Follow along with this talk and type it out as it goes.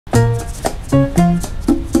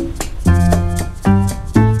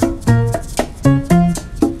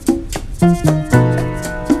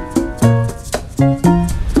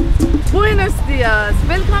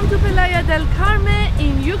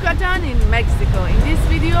Mexico. In this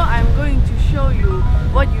video, I'm going to show you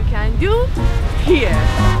what you can do here.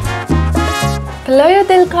 Playa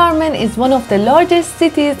del Carmen is one of the largest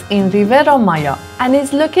cities in Riviera Maya and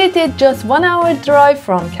is located just 1 hour drive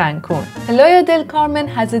from Cancun. Playa del Carmen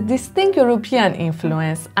has a distinct European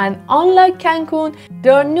influence, and unlike Cancun,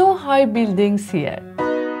 there are no high buildings here.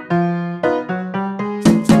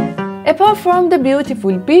 Apart from the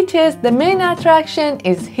beautiful beaches, the main attraction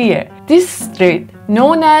is here, this street,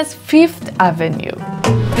 known as 5th Avenue.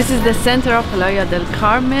 This is the center of Playa del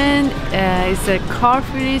Carmen. It's a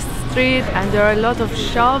car-free street and there are a lot of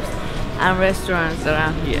shops and restaurants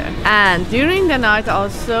around here. And during the night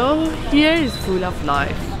also, here is full of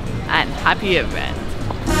life and happy event.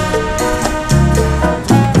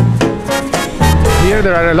 Here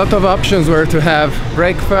there are a lot of options where to have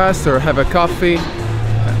breakfast or have a coffee.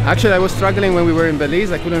 Actually, I was struggling when we were in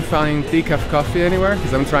Belize. I couldn't find decaf coffee anywhere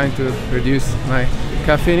because I'm trying to reduce my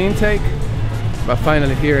caffeine intake. But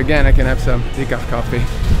finally here again I can have some decaf coffee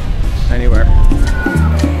anywhere.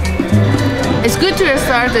 It's good to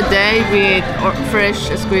start the day with fresh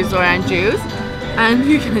squeezed orange juice, and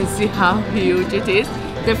you can see how huge it is.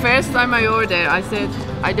 The first time I ordered, I said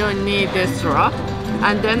I don't need the straw,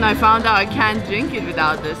 and then I found out I can't drink it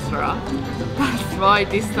without the straw. That's why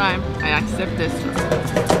this time I accept the straw.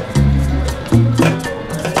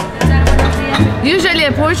 Usually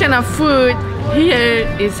a portion of food here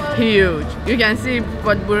is huge. You can see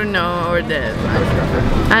what Bruno ordered.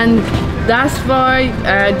 And that's why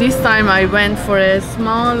this time I went for a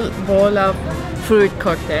small bowl of fruit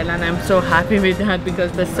cocktail, and I'm so happy with that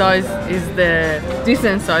because the size is the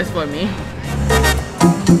decent size for me.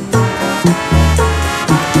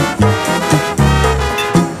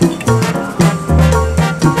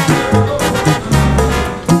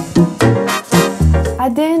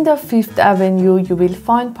 At the end of 5th Avenue, you will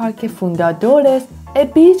find Parque Fundadores, a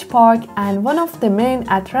beach park and one of the main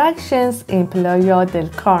attractions in Playa del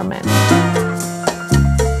Carmen.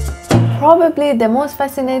 Probably the most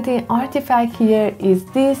fascinating artifact here is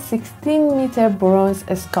this 16-meter bronze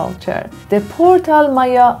sculpture, the Portal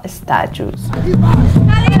Maya statues.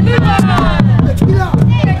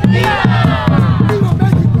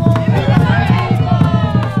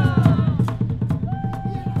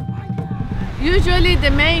 Usually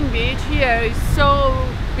the main beach here is so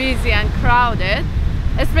busy and crowded,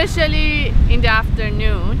 especially in the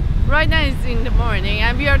afternoon. Right now it's in the morning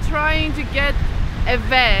and we are trying to get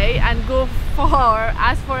away and go far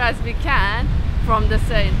as we can from the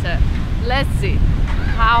center. Let's see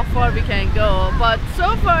how far we can go, but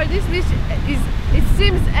so far this beach it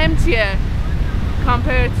seems emptier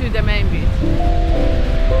compared to the main beach.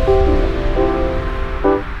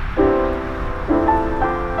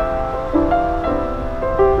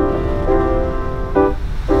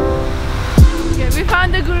 We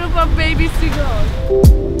found a group of baby seagulls.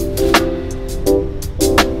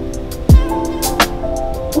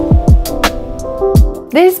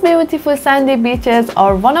 These beautiful sandy beaches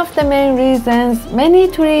are one of the main reasons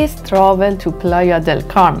many tourists travel to Playa del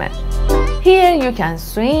Carmen. Here you can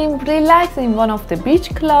swim, relax in one of the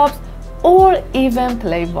beach clubs, or even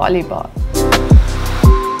play volleyball.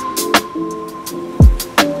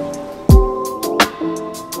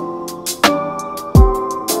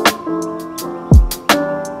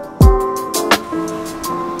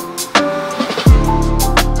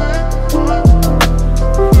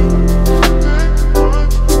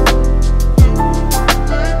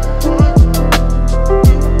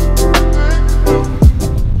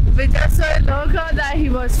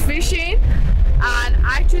 Fishing, and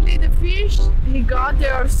actually the fish he got, they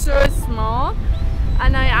are so small,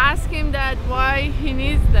 and I asked him that why he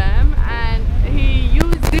needs them, and he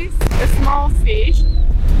used this small fish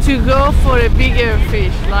to go for a bigger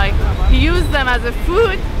fish. Like he used them as a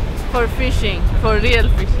food for fishing, for real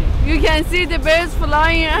fishing. You can see the birds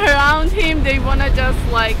flying around him. They wanna just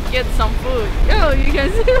like get some food. Oh, you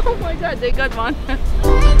can see, oh my god, they got one.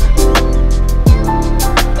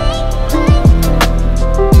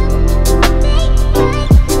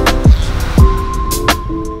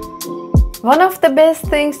 One of the best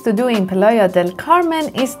things to do in Playa del Carmen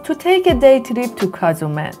is to take a day trip to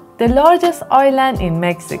Cozumel, the largest island in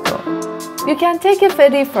Mexico. You can take a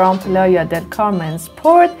ferry from Playa del Carmen's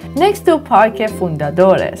port next to Parque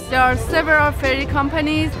Fundadores. There are several ferry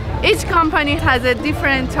companies. Each company has a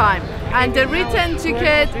different time, and the return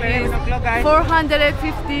ticket is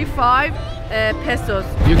 455 pesos.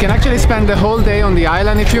 You can actually spend the whole day on the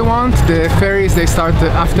island if you want. The ferries, they start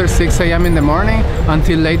after 6 a.m. in the morning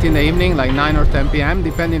until late in the evening, like 9 or 10 p.m.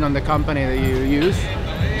 depending on the company that you use.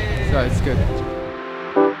 So it's good.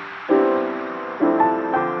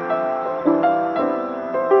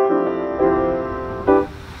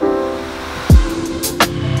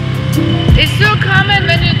 It's so common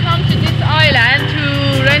when you come to this island to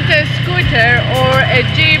rent a scooter or a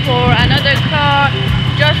jeep or another car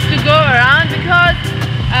just to go around, because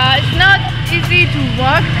it's not easy to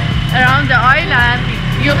walk around the island.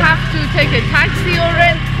 You have to take a taxi or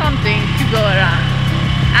rent something to go around,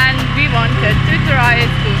 and we wanted to try a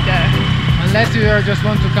scooter. Unless you just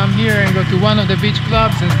want to come here and go to one of the beach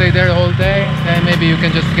clubs and stay there the whole day, then maybe you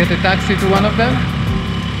can just get a taxi to one of them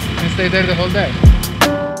and stay there the whole day.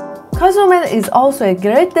 Cozumel is also a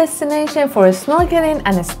great destination for snorkeling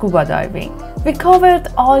and scuba diving. We covered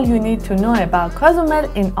all you need to know about Cozumel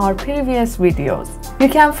in our previous videos. You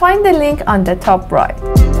can find the link on the top right.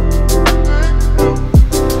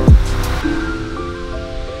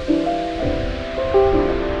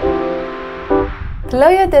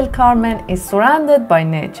 Playa del Carmen is surrounded by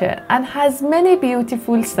nature and has many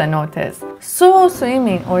beautiful cenotes. So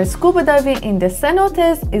swimming or scuba diving in the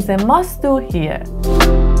cenotes is a must-do here.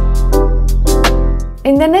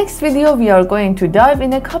 In the next video, we are going to dive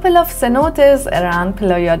in a couple of cenotes around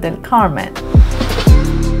Playa del Carmen.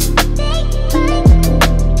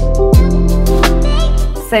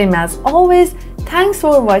 Same as always, thanks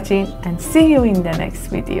for watching and see you in the next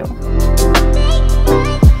video.